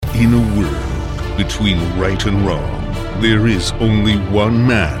In a world between right and wrong, there is only one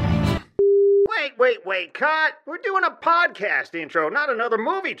man. Wait, cut! We're doing a podcast intro, not another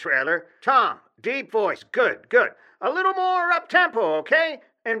movie trailer. Tom, deep voice, good. A little more up-tempo, okay?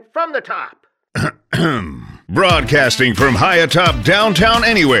 And from the top. Broadcasting from high atop downtown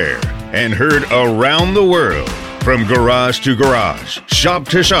anywhere and heard around the world. From garage to garage, shop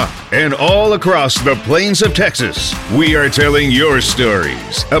to shop, and all across the plains of Texas, we are telling your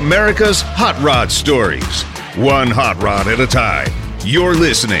stories, America's hot rod stories, one hot rod at a time. You're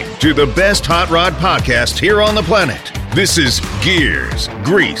listening to the best hot rod podcast here on the planet. This is Gears,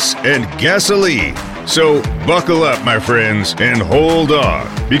 Grease, and Gasoline. So buckle up, my friends, and hold on,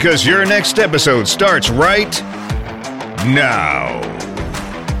 because your next episode starts right now.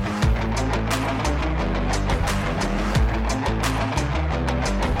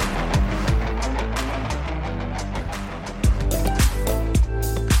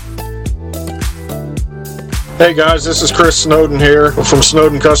 Hey guys, this is Chris Snowden here from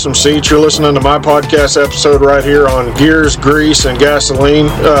Snowden Custom Seats. You're listening to my podcast episode right here on Gears, Grease, and Gasoline.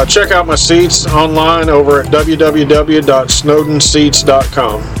 Check out my seats online over at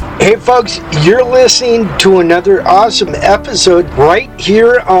www.snowdenseats.com. Hey folks, you're listening to another awesome episode right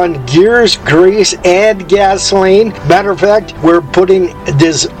here on Gears, Grease, and Gasoline. Matter of fact, we're putting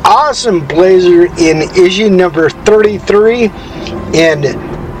this awesome Blazer in issue number 33, and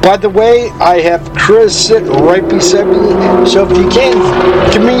by the way, I have Chris sitting right beside me, so if you can,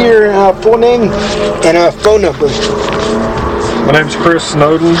 give me your full name and phone number. My name's Chris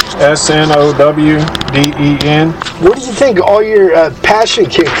Snowden, Snowden. Where do you think all your passion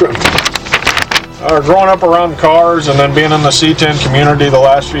came from? Growing up around cars and then being in the C10 community the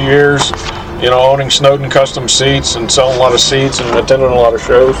last few years, owning Snowden Custom Seats and selling a lot of seats and attending a lot of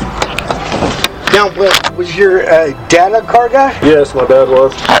shows. Now, was your dad a car guy? Yes, my dad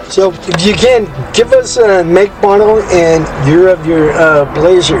was. So, if you can, give us a make, model, and year of your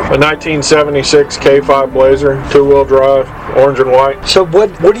Blazer. A 1976 K5 Blazer, two-wheel drive, orange and white. So,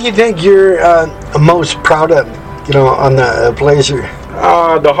 what do you think you're most proud of, on the Blazer?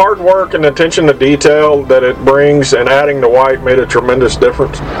 The hard work and attention to detail that it brings, and adding the white made a tremendous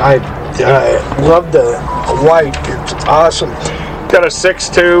difference. I love the white. It's awesome. Got a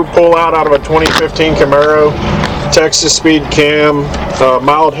 6.2 pull out of a 2015 Camaro, Texas Speed Cam,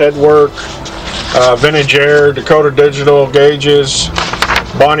 mild headwork, vintage air, Dakota Digital gauges,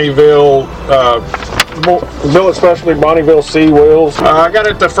 Bonneville, Bill especially Bonneville C wheels. I got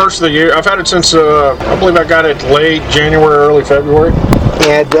it the first of the year. I've had it since I believe I got it late January, early February.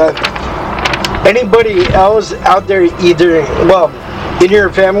 And anybody else out there, either in your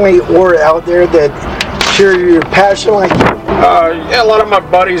family or out there, that share your passion like you? Yeah, a lot of my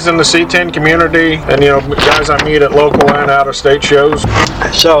buddies in the C10 community, and guys I meet at local and out-of-state shows.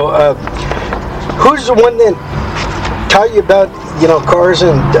 So, who's the one that taught you about cars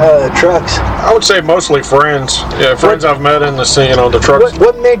and trucks? I would say mostly friends. Yeah, friends I've met in the scene, the trucks.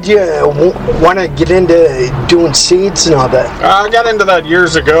 What made you want to get into doing seats and all that? I got into that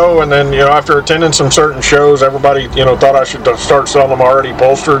years ago, and then after attending some certain shows, everybody thought I should start selling them already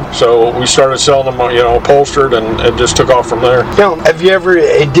upholstered. So we started selling them upholstered, and it just took off from there. Now, have you ever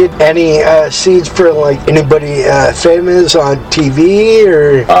did any seats for like anybody famous on TV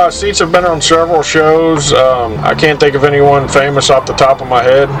or? Seats have been on several shows. I can't think of anyone famous off the top of my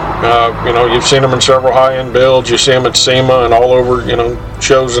head. You've seen them in several high-end builds. You see them at SEMA and all over,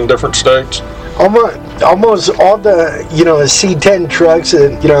 shows in different states. Almost all the, C10 trucks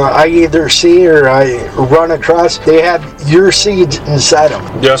that, I either see or I run across, they have your seeds inside them.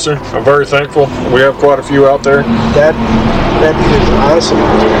 Yes, sir. I'm very thankful. We have quite a few out there. That is awesome.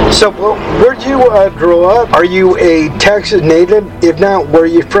 So, where'd you grow up? Are you a Texas native? If not, where are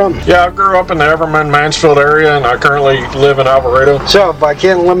you from? Yeah, I grew up in the Everman-Mansfield area, and I currently live in Alvarado. So, if I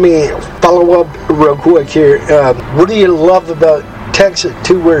can, let me follow up real quick here. What do you love about Texas?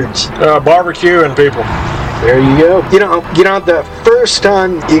 2 words. Barbecue and people. There you go. The first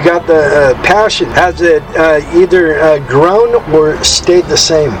time you got the passion, has it either grown or stayed the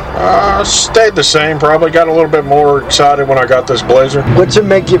same? Stayed the same. Probably got a little bit more excited when I got this Blazer. What's it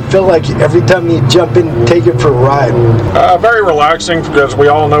make you feel like every time you jump in and take it for a ride? Very relaxing, because we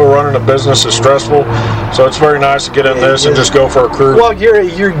all know running a business is stressful. So it's very nice to get in this and just go for a cruise. Well,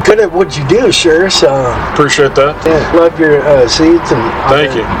 you're good at what you do, sure. So appreciate that. Yeah, love your seats and.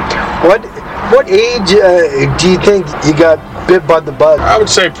 Thank you. What age do you think you got bit by the bug? I would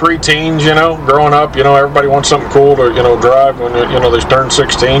say pre-teens, growing up, everybody wants something cool to, drive when, they turn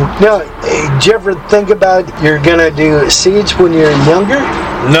 16. Now, did you ever think about you're going to do seats when you're younger?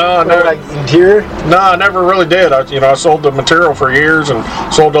 No, no. Like interior? No, I never really did. I sold the material for years and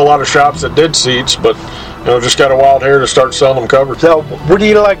sold to a lot of shops that did seats, but, just got a wild hair to start selling them covers. So, what do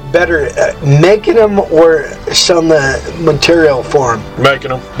you like better, making them or selling the material for them? Making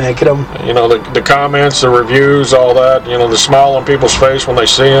them. Making them. The comments, the reviews, all that, the smile on people's face when they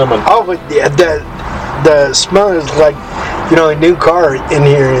see them. And oh, but yeah, the smell is like, a new car in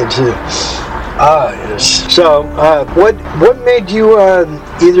here. It's yes. So, what made you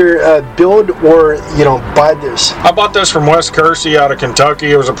either build or buy this? I bought this from West Kersey out of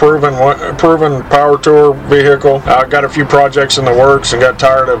Kentucky. It was a proven power tour vehicle. I got a few projects in the works and got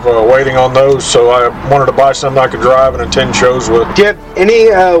tired of waiting on those, so I wanted to buy something I could drive and attend shows with. Do you have any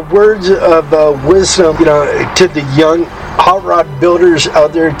words of wisdom, to the young hot rod builders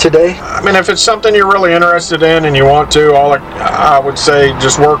out there today? I mean, if it's something you're really interested in and you want to, I would say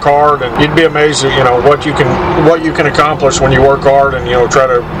just work hard, and you'd be amazed at what you can accomplish when you work hard and try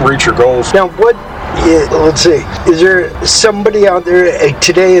to reach your goals. Now, let's see, is there somebody out there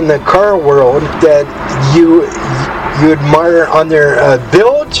today in the car world that you admire on their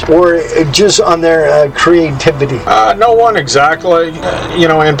builds or just on their creativity? No one exactly,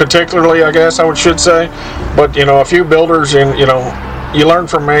 in particularly, I guess I should say, but a few builders, and you learn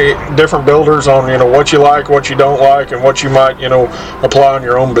from different builders on what you like, what you don't like, and what you might apply on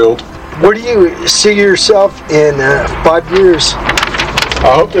your own build. Where do you see yourself in 5 years?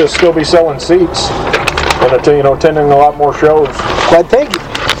 I hope to still be selling seats and attending a lot more shows. Well, I think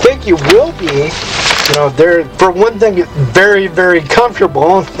you will be. They're, for one thing, very, very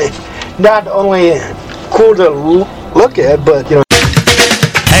comfortable. Not only cool to look at, but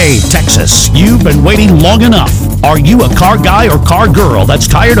Hey, Texas, you've been waiting long enough. Are you a car guy or car girl that's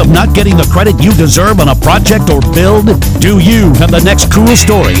tired of not getting the credit you deserve on a project or build? Do you have the next cool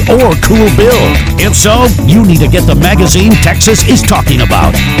story or cool build? If so, you need to get the magazine Texas is talking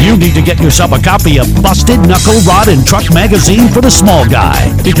about. You need to get yourself a copy of Busted Knuckle Rod and Truck Magazine for the small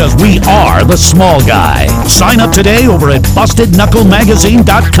guy, because we are the small guy. Sign up today over at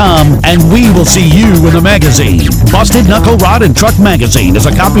BustedKnuckleMagazine.com and we will see you in the magazine. Busted Knuckle Rod and Truck Magazine is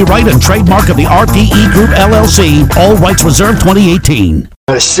a copyright and trademark of the RPE Group LLC. All rights reserved 2018.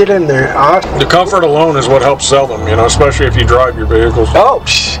 Sit in there. The comfort alone is what helps sell them, especially if you drive your vehicles. Oh,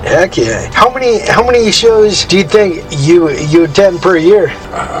 heck yeah. How many shows do you think you attend per year?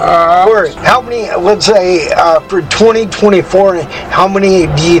 Or how many, let's say, for 2024, how many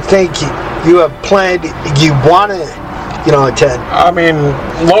do you think you have planned you want to attend? I mean,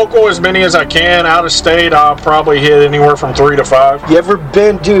 local as many as I can. Out of state, I'll probably hit anywhere from 3 to 5. You ever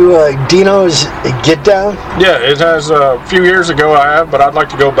been to Dino's Get Down? Yeah, it has a few years ago I have, but I'd like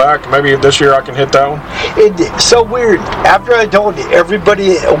to go back. Maybe this year I can hit that one. It's so weird. After I told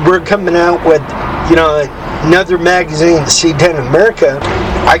everybody we're coming out with, another magazine, C10 America,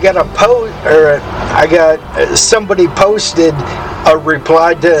 I got a post, or I got somebody posted a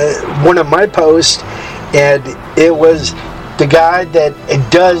reply to one of my posts, and it was the guy that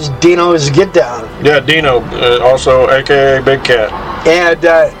does Dino's Get Down. Yeah, Dino, also AKA Big Cat. And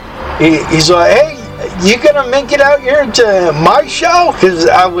he's like, hey, you gonna make it out here to my show? Because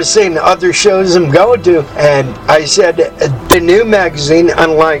I was seeing other shows I'm going to, and I said the new magazine,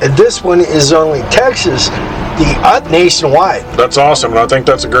 unlike this one, is only Texas, the other nationwide. That's awesome, and I think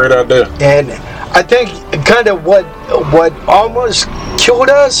that's a great idea. And I think kind of what almost killed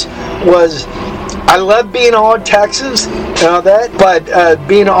us was, I love being all Texas and all that, but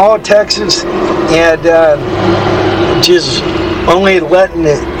being all Texas and just only letting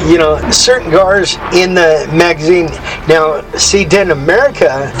certain cars in the magazine. Now, C10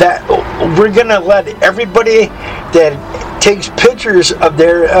 America, that we're gonna let everybody that takes pictures of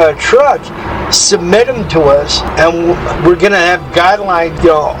their truck submit them to us, and we're gonna have guidelines.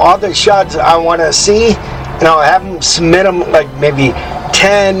 All the shots I want to see, and I'll have them submit them, like maybe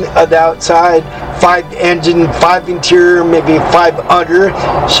 10 of the outside, 5 engine, 5 interior, maybe 5 under,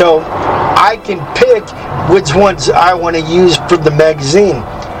 so I can pick which ones I want to use for the magazine.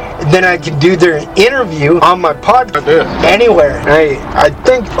 Then I can do their interview on my podcast anywhere. I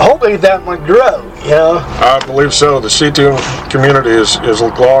think hopefully that might grow, I believe so. The C2 community is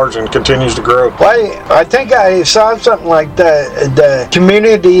large and continues to grow. Well, I think I saw something like the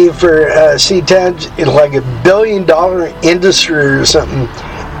community for C10s is like $1 billion industry or something.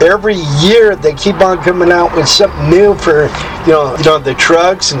 every year they keep on coming out with something new for, the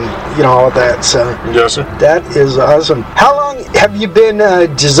trucks and, all that. So Yes, sir. that is awesome. How long have you been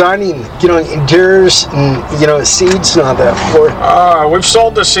designing, interiors and, seats and all that for? We've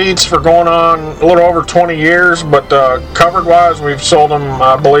sold the seats for going on a little over 20 years, but covered-wise, we've sold them,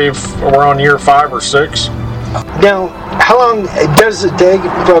 I believe, we're on year 5 or 6. Now, how long does it take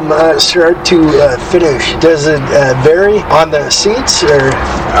from start to finish? Does it vary on the seats, or?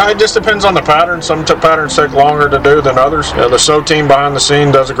 It just depends on the pattern. Some patterns take longer to do than others. The sew team behind the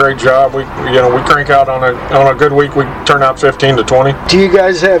scene does a great job. We crank out on a good week. We turn out 15 to 20. Do you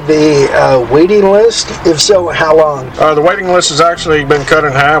guys have a waiting list? If so, how long? The waiting list has actually been cut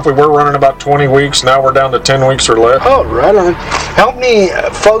in half. We were running about 20 weeks. Now we're down to 10 weeks or less. Oh, right on. How many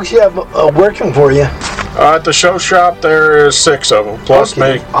folks you have working for you? At the show shop, there is 6 of them, plus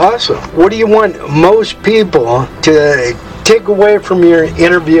me. Awesome. What do you want most people to take away from your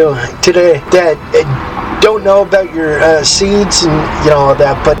interview today that don't know about your seats and all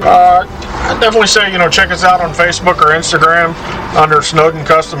that? But I'd definitely say check us out on Facebook or Instagram under Snowden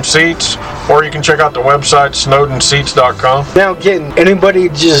Custom Seats, or you can check out the website snowdenseats.com. Now, can anybody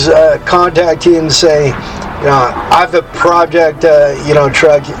just contact you and say, I have a project,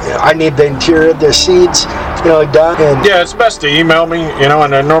 truck. I need the interior, the seats, done. And yeah, it's best to email me,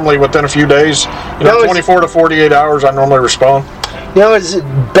 and then normally within a few days, 24 to 48 hours, I normally respond. Is it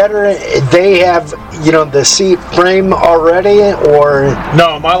better they have, the seat frame already, or?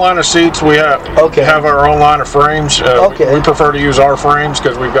 No, my line of seats, we have our own line of frames. We prefer to use our frames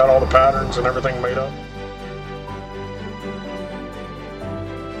because we've got all the patterns and everything made up.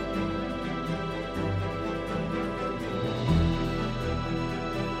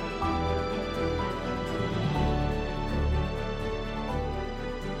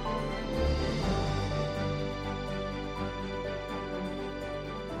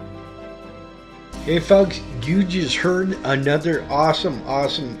 Hey folks, you just heard another awesome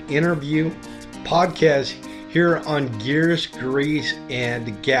interview podcast here on Gears, Grease,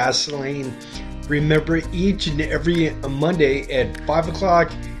 and Gasoline. Remember, each and every Monday at 5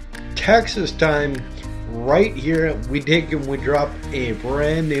 o'clock Texas time, right here, we take and we drop a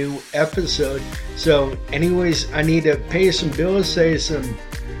brand new episode. So anyways, I need to pay some bills, say some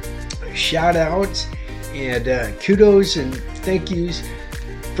shout outs and kudos and thank yous.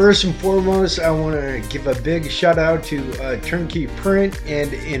 First and foremost, I want to give a big shout out to Turnkey Print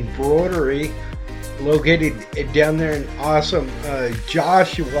and Embroidery, located down there in awesome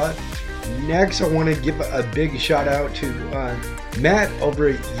Joshua. Next, I want to give a big shout out to Matt over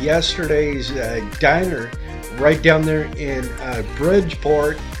at Yesterday's Diner, right down there in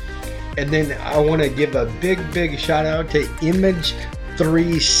Bridgeport. And then I want to give a big shout out to Image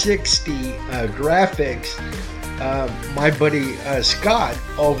 360 Graphics. My buddy Scott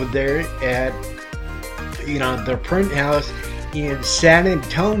over there at the print house in San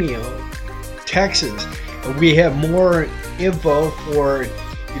Antonio, Texas. We have more info for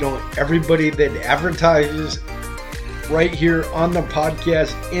everybody that advertises right here on the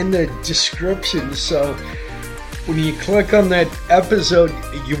podcast in the description. So when you click on that episode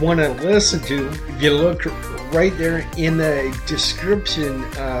you want to listen to, if you look right there in the description,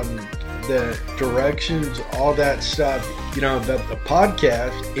 the directions, all that stuff, about the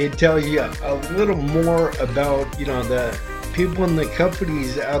podcast, it tells you a little more about, the people and the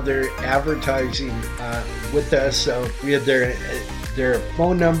companies out there advertising with us. So we have their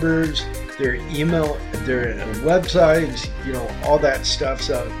phone numbers, their email, their websites, all that stuff.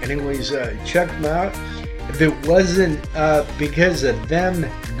 So anyways, check them out. If it wasn't because of them,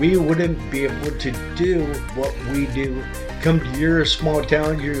 we wouldn't be able to do what we do. Come to your small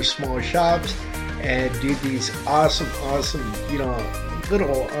town, your small shops, and do these awesome,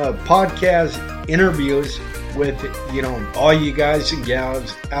 little podcast interviews with, all you guys and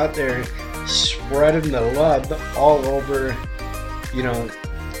gals out there spreading the love all over,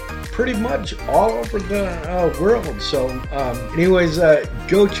 pretty much all over the world. So anyways,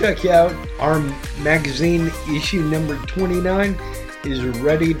 go check out our magazine. Issue number 29 is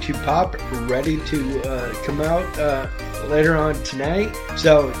ready to pop, ready to come out later on tonight.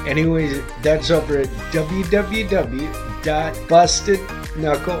 So anyways, that's over at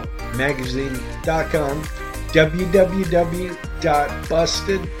www.bustedknucklemagazine.com,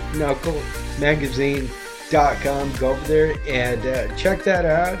 www.bustedknucklemagazine.com. Go over there and check that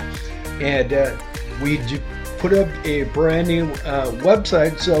out. And we put up a brand new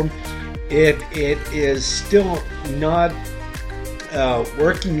website, so it is still not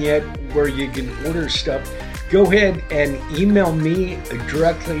working yet where you can order stuff. Go ahead and email me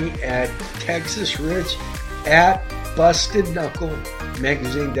directly at texasrich@bustedknucklemagazine.com.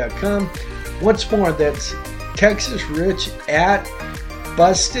 TexasRichMagazine.com. Once more, that's TexasRich at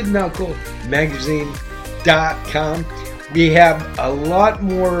BustedKnuckleMagazine.com. We have a lot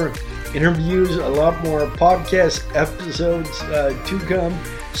more interviews, a lot more podcast episodes to come.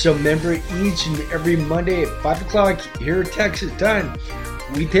 So remember, each and every Monday at 5 o'clock here at Texas time,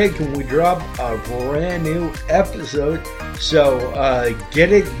 we take and we drop a brand new episode. So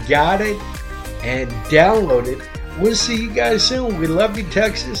get it, got it, and download it. We'll see you guys soon. We love you,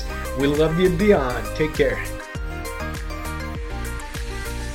 Texas. We love you beyond. Take care.